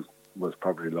antibiotic was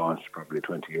probably launched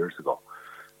 20 years ago.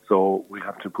 So we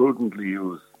have to prudently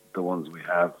use the ones we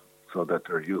have so that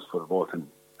they're useful both in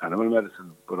animal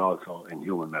medicine but also in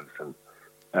human medicine,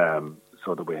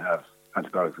 so that we have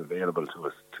antibiotics available to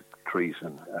us to treat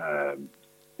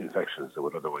infections that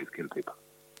would otherwise kill people.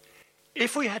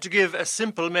 If we had to give a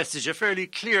simple message, a fairly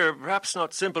clear, perhaps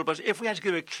not simple, but if we had to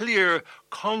give a clear,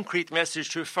 concrete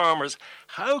message to farmers,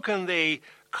 how can they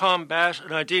combat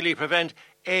and ideally prevent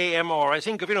AMR? I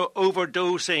think of,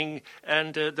 overdosing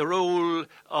and the role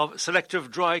of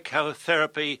selective dry cow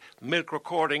therapy, milk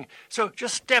recording. So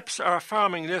just steps our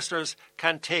farming listeners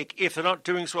can take, if they're not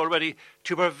doing so already,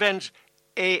 to prevent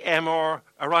AMR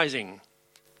arising.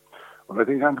 Well, I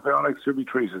think antibiotics should be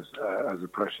treated as a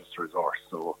precious resource.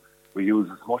 So we use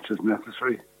as much as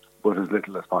necessary, but as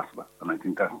little as possible. And I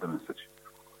think that's the message.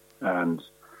 And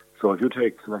so if you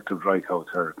take selective dry cow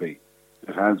therapy,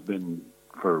 it has been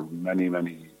for many,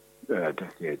 many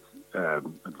decades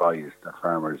advised that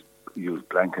farmers use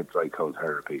blanket dry cow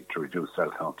therapy to reduce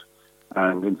cell count.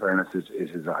 And in fairness, it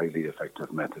is a highly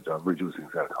effective method of reducing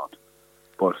cell count.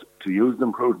 But to use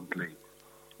them prudently,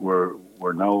 we're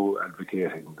now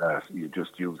advocating that you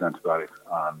just use antibiotics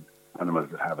on animals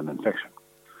that have an infection.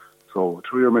 So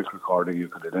through your milk recording, you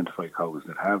could identify cows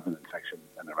that have an infection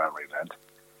in their mammary gland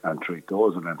and treat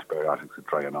those with antibiotics that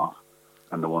dry off,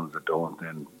 and the ones that don't,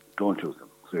 then don't use them.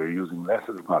 So you're using less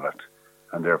of the product,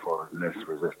 and therefore less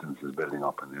resistance is building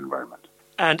up in the environment.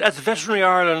 And at the Veterinary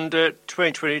Ireland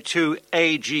 2022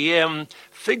 AGM,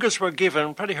 figures were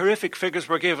given, pretty horrific figures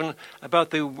were given, about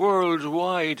the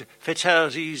worldwide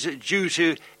fatalities due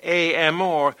to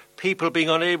AMR, people being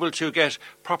unable to get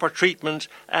proper treatment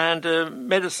and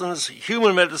medicines,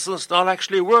 human medicines, not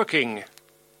actually working.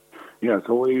 Yeah,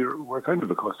 so we're kind of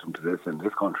accustomed to this in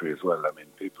this country as well. I mean,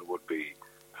 people would be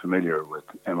familiar with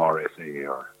MRSA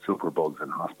or superbugs in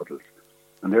hospitals,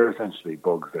 and they're essentially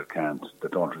bugs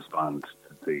that don't respond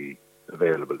to the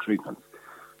available treatments.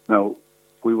 Now,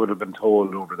 we would have been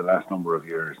told over the last number of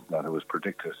years that it was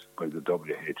predicted by the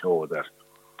WHO that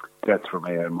deaths from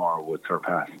AMR would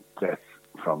surpass deaths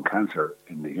from cancer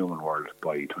in the human world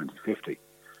by 2050.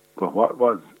 But what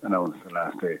was announced the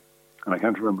last day, and I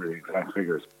can't remember the exact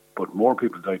figures, but more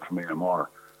people died from AMR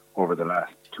over the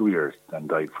last 2 years than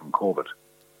died from COVID,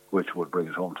 which would bring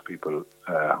it home to people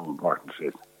how important it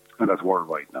is. And that's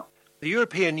worldwide now. The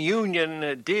European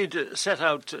Union did set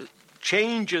out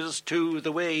changes to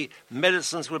the way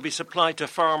medicines will be supplied to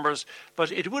farmers,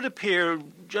 but it would appear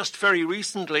just very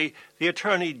recently the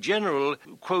Attorney General,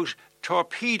 quote,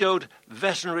 torpedoed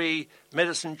veterinary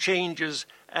medicine changes,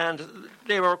 and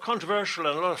they were controversial,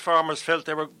 and a lot of farmers felt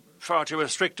they were far too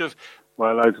restrictive.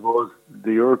 Well, I suppose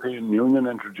the European Union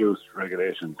introduced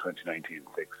Regulation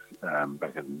 2019-6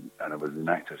 back in, and it was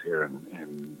enacted here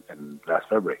in last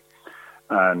February.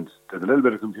 And there's a little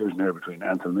bit of confusion here between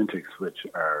anthelmintics, which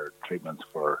are treatments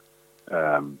for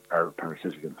our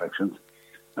parasitic infections,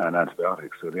 and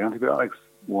antibiotics. So the antibiotics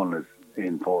one is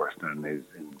enforced and is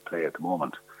in play at the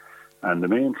moment. And the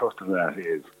main thrust of that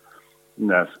is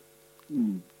that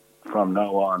from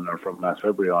now on, or from last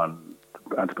February on,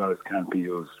 antibiotics can't be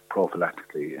used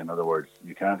prophylactically. In other words,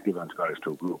 you can't give antibiotics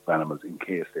to a group of animals in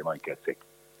case they might get sick.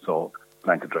 So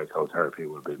blanket dry cow therapy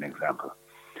will be an example.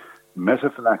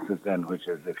 Metaphylaxis then, which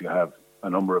is if you have a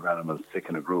number of animals sick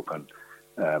in a group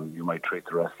and you might treat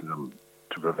the rest of them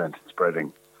to prevent it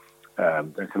spreading,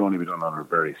 that can only be done under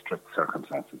very strict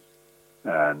circumstances.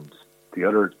 And the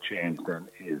other change then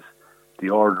is the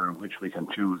order in which we can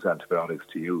choose antibiotics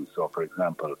to use. So, for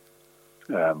example,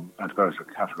 antibiotics are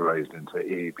categorized into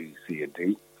A, B, C, and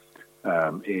D,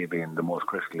 A being the most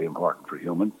critically important for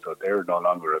humans, so they're no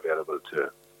longer available to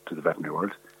the veterinary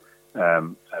world.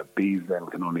 Bs then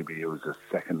can only be used as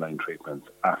second-line treatments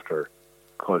after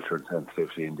cultured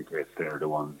sensitivity indicates they're the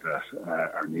ones that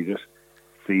are needed.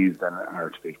 Cs then are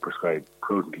to be prescribed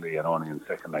prudently and only in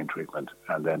second-line treatment,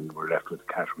 and then we're left with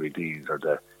category Ds, or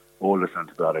the oldest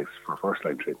antibiotics for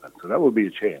first-line treatment. So that would be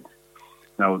a change.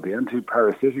 Now, the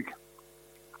antiparasitic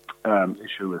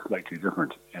issue is slightly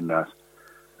different in that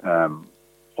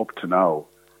up to now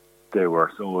they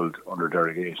were sold under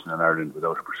derogation in Ireland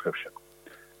without a prescription.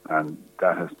 And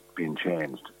that has been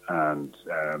changed. And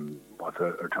what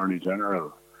the Attorney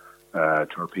General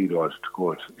torpedoed, to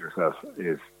quote yourself,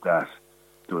 is that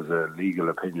there was a legal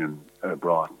opinion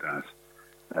brought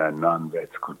that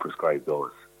non-vets could prescribe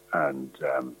those. And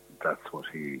that's what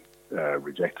he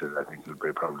rejected. I think would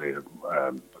be probably a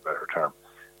better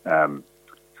term.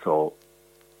 So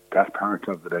that part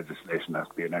of the legislation has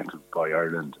to be enacted by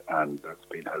Ireland, and that's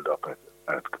been held up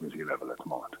at committee level at the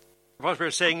moment. What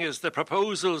we're saying is the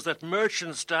proposals that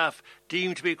merchant staff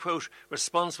deemed to be, quote,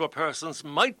 responsible persons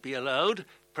might be allowed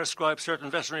prescribe certain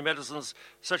veterinary medicines,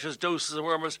 such as doses and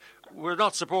wormers, were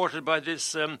not supported by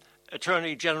this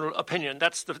Attorney General opinion.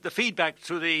 That's the feedback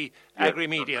to the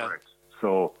agri-media.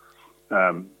 So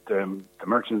the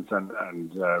merchants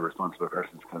and responsible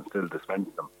persons can still dispense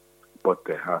them, but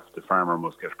the farmer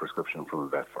must get a prescription from a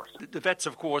vet first. The vets,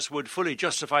 of course, would fully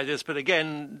justify this, but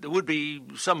again, there would be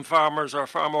some farmers or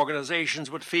farm organisations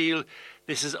would feel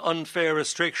this is unfair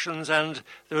restrictions and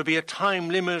there would be a time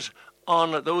limit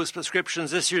on those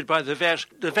prescriptions issued by the vet.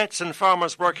 The vets and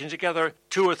farmers working together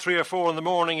 2 or 3 or 4 in the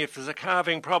morning. If there's a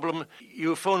calving problem,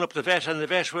 you phone up the vet and the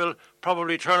vet will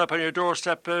probably turn up on your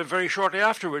doorstep very shortly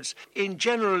afterwards. In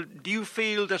general, do you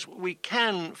feel that we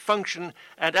can function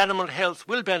and animal health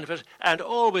will benefit, and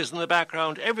always in the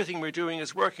background everything we're doing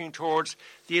is working towards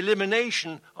the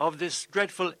elimination of this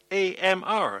dreadful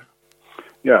AMR?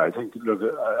 Yeah, I think, look,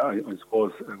 I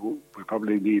suppose we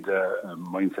probably need a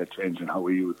mindset change in how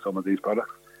we use some of these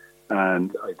products.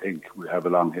 And I think we have a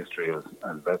long history as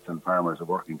vets and farmers of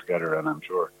working together. And I'm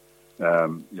sure,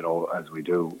 as we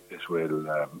do, it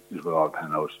will all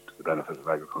pan out to the benefit of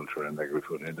agriculture and the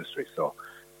agri-food industry. So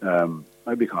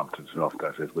I'd be confident enough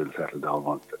that it will settle down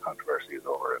once the controversy is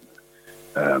over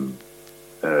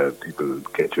and people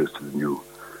get used to the new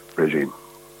regime.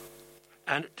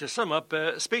 And to sum up,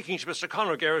 speaking to Mr.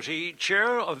 Conor Geraghty,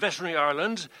 Chair of Veterinary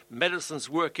Ireland Medicines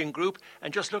Working Group,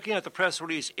 and just looking at the press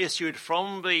release issued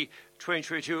from the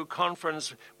 2022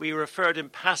 conference, we referred in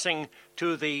passing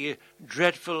to the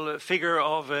dreadful figure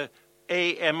of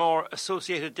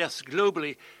AMR-associated deaths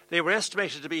globally. They were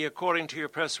estimated to be, according to your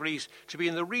press release, to be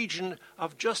in the region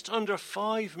of just under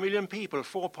 5 million people,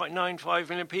 4.95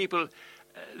 million people.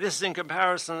 This is in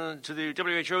comparison to the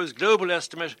WHO's global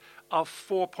estimate of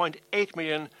 4.8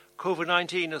 million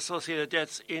COVID-19 associated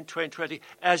deaths in 2020,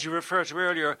 as you referred to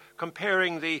earlier,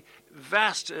 comparing the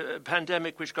vast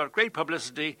pandemic which got great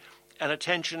publicity and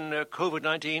attention,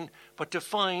 COVID-19, but to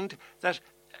find that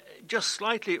just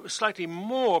slightly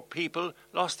more people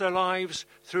lost their lives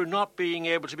through not being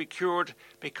able to be cured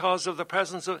because of the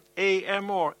presence of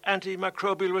AMR,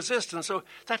 antimicrobial resistance. So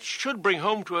that should bring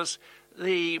home to us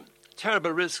the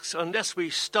terrible risks unless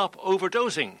we stop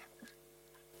overdosing.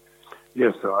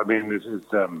 Yes, so I mean,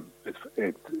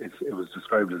 it was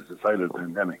described as a silent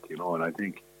pandemic, and I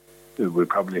think we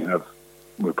probably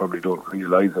don't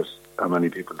realise it, how many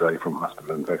people die from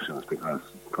hospital infections, because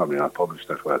it's probably not published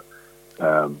that well.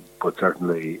 But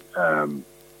certainly,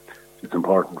 it's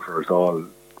important for us all,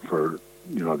 for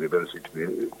the ability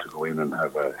to go in and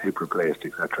have a hip replaced,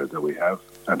 etc., that we have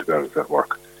antibiotics that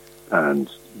work, and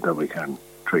that we can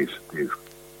treat these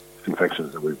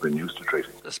infections that we've been used to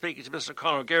treating. Speaking to Mr.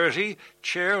 Conor Geraghty,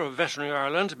 Chair of Veterinary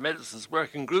Ireland Medicines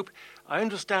Working Group, I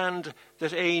understand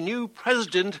that a new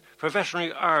president for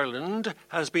Veterinary Ireland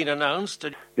has been announced.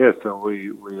 Yes, so we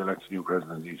elect a new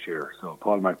president each year. So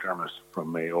Paul McDermott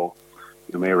from Mayo,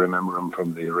 you may remember him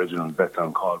from the original Vets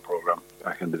on Call programme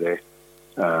back in the day,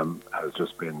 has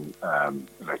just been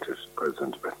elected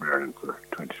president of Veterinary Ireland for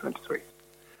 2023.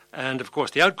 And, of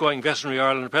course, the outgoing Veterinary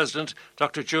Ireland President,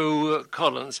 Dr. Joe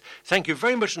Collins. Thank you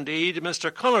very much indeed,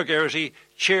 Mr. Conor Geraghty,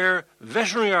 Chair,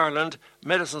 Veterinary Ireland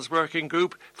Medicines Working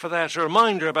Group, for that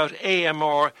reminder about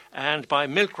AMR, and by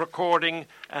milk recording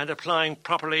and applying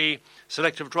properly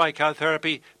selective dry cow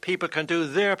therapy, people can do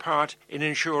their part in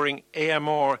ensuring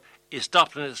AMR is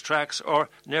stopped in its tracks or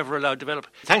never allowed to develop.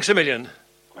 Thanks a million.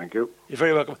 Thank you. You're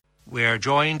very welcome. We are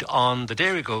joined on the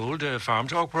Dairy Gold Farm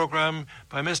Talk programme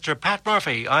by Mr. Pat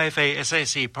Murphy, IFA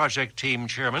SAC Project Team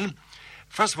Chairman.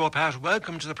 First of all, Pat,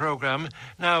 welcome to the programme.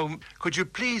 Now, could you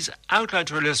please outline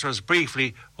to our listeners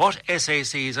briefly what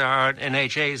SACs are,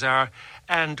 NHAs are,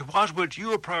 and what would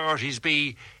your priorities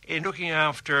be in looking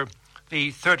after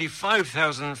the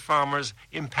 35,000 farmers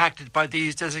impacted by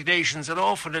these designations, and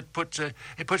often it puts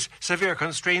severe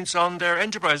constraints on their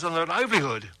enterprise, on their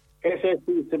livelihood?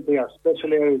 SACs simply are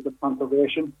special areas of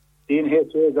conservation. The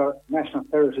NHAs are national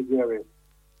heritage areas.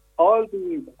 All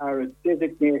these are a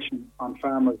designation on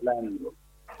farmers' land,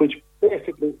 which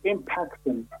basically impacts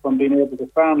them from being able to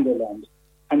farm their land.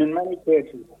 And in many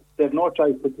cases, they have no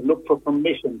choice but to look for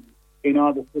permission in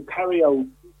order to carry out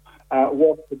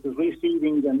work such as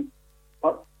reseeding and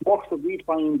works that we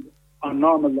find on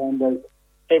normal land as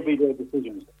everyday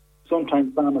decisions.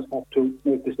 Sometimes farmers have to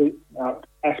make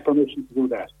ask permission to do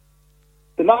that.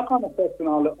 The knock-on effect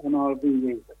on all of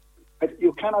these is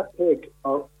you cannot take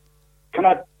or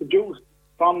cannot produce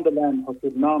from the land what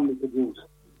you normally produce.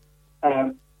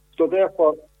 So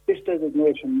therefore, this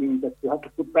designation means that you have to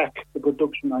put back the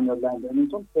production on your land, and in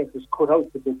some cases cut out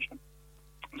production.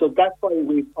 So that's why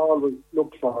we've always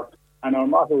looked for, and our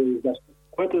motto is that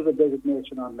where there's a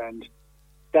designation on land,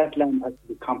 that land has to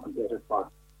be compensated for.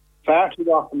 Far too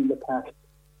often in the past,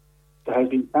 there has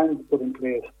been plans put in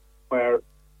place where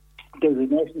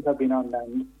designations have been on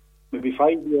land, maybe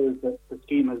 5 years that the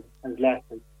scheme has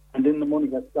lasted, and then the money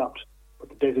has stopped, but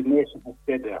the designation has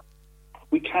stayed there.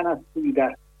 We cannot see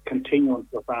that continuing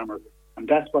for farmers, and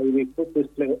that's why we put this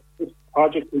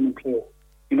project in place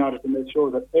in order to make sure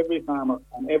that every farmer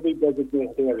and every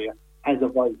designated area has a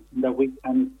voice, and that we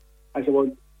can, as I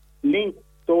would, link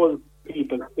those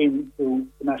people into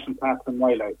the National Parks and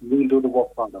Wildlife, and we'll do the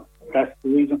work for them. That's the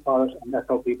reason for it, and that's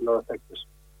how people are affected.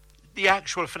 The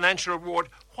actual financial reward,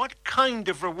 what kind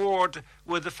of reward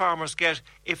would the farmers get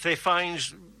if they find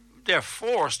they're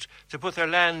forced to put their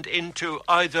land into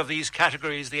either of these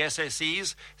categories, the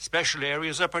SACs, special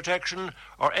areas of protection,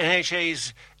 or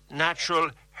NHA's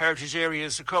natural heritage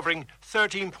areas covering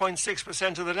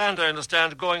 13.6% of the land, I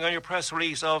understand, going on your press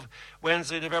release of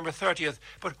Wednesday, November 30th.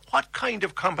 But what kind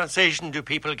of compensation do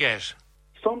people get?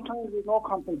 Sometimes there's no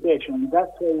compensation, and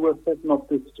that's why we're setting up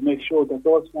this, to make sure that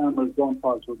those farmers don't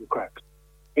fall through the cracks.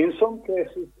 In some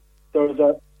cases, there's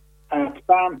a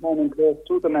farm plan in place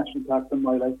through the National Parks and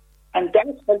Wildlife, and that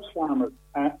helps farmers.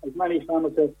 As many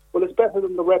farmers say, well, it's better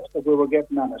than the reps that we were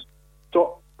getting on it.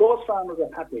 So those farmers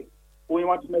are happy. We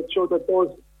want to make sure that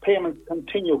those payments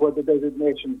continue where the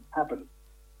designation happens.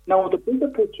 Now, the bigger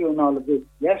picture in all of this,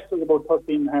 yes, there's about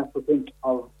 13.5%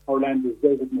 of our land is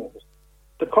designated.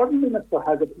 The current minister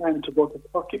has a plan to go to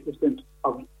 30%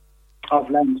 of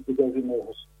land to be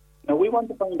designated. Now, we want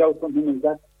to find out from him, is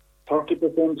that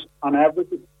 30% on average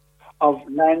of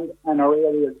land and our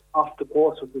areas off the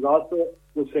coast, which is also,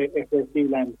 we'll say,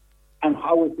 SAC land, and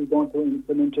how is he going to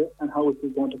implement it, and how is he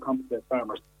going to compensate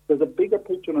farmers. There's a bigger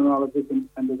picture in all of this,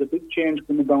 and there's a big change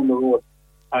coming down the road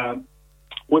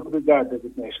with regard to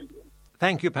designation.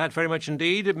 Thank you, Pat, very much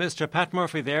indeed. Mr. Pat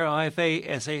Murphy there,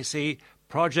 IFA SAC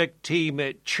Project Team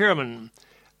Chairman.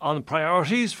 On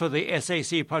priorities for the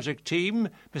SAC project team,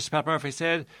 Mr. Pat Murphy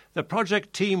said the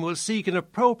project team will seek an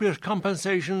appropriate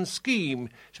compensation scheme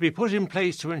to be put in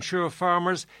place to ensure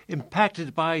farmers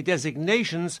impacted by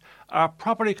designations are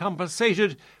properly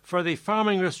compensated for the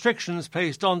farming restrictions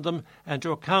placed on them and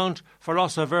to account for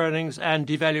loss of earnings and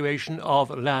devaluation of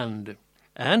land.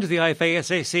 And the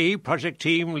IFA SAC project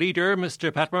team leader,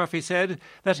 Mr. Pat Murphy, said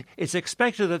that it's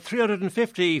expected that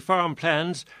 350 farm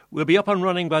plans will be up and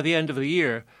running by the end of the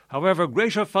year. However,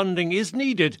 greater funding is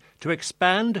needed to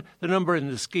expand the number in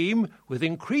the scheme, with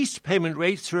increased payment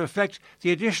rates to reflect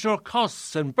the additional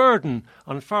costs and burden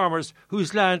on farmers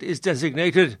whose land is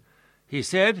designated. He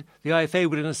said the IFA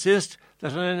would insist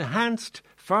that an enhanced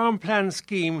farm plan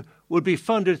scheme would be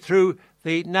funded through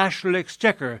the National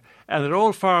Exchequer, and that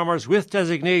all farmers with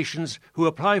designations who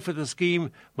apply for the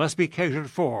scheme must be catered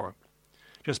for.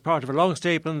 Just part of a long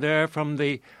statement there from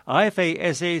the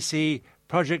IFA SAC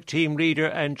project team leader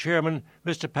and chairman,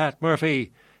 Mr. Pat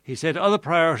Murphy. He said other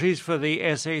priorities for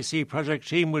the SAC project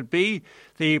team would be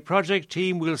the project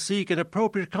team will seek an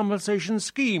appropriate compensation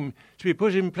scheme to be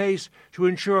put in place to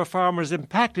ensure farmers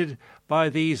impacted by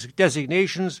these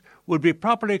designations would be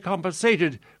properly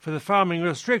compensated for the farming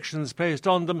restrictions placed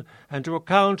on them and to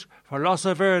account for loss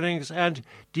of earnings and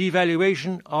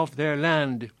devaluation of their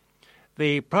land.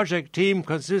 The project team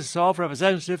consists of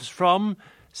representatives from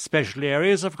Special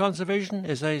Areas of Conservation,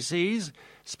 SACs,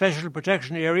 Special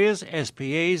Protection Areas,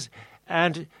 SPAs,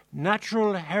 and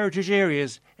Natural Heritage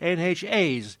Areas,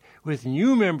 NHAs, with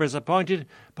new members appointed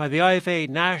by the IFA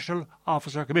National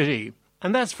Officer Committee.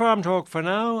 And that's Farm Talk for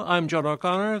now. I'm John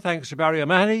O'Connor. Thanks to Barry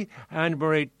O'Mahony and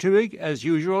Mairead Tuig, as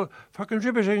usual, for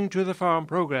contributing to the farm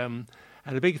programme.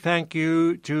 And a big thank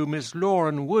you to Miss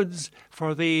Lauren Woods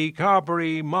for the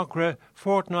Carbery Mockra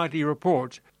fortnightly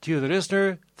report. To you, the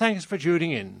listener, thanks for tuning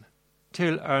in.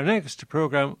 Till our next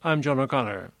programme, I'm John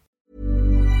O'Connor.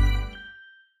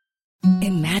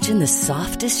 Imagine the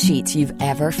softest sheets you've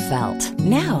ever felt.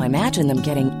 Now imagine them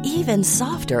getting even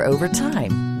softer over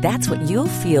time. That's what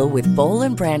you'll feel with Boll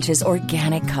 & Branch's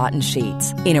organic cotton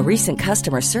sheets. In a recent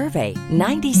customer survey,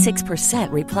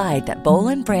 96% replied that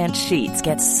Boll & Branch sheets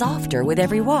get softer with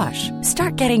every wash.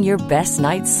 Start getting your best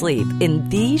night's sleep in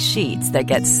these sheets that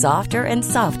get softer and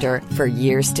softer for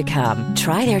years to come.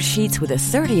 Try their sheets with a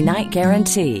 30-night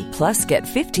guarantee. Plus, get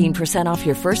 15% off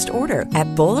your first order at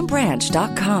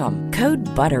bollandbranch.com. Code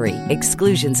BUTTERY.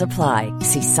 Exclusions apply.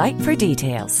 See site for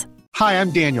details. Hi,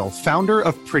 I'm Daniel, founder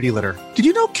of Pretty Litter. Did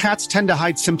you know cats tend to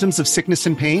hide symptoms of sickness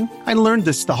and pain? I learned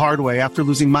this the hard way after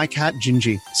losing my cat,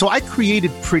 Gingy. So I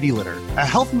created Pretty Litter, a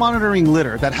health monitoring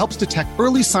litter that helps detect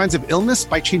early signs of illness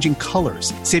by changing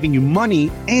colors, saving you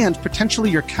money and potentially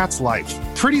your cat's life.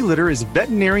 Pretty Litter is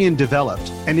veterinarian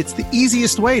developed, and it's the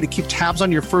easiest way to keep tabs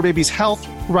on your fur baby's health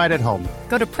right at home.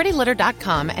 Go to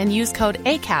prettylitter.com and use code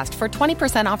ACAST for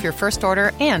 20% off your first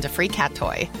order and a free cat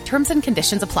toy. Terms and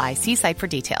conditions apply. See site for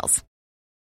details.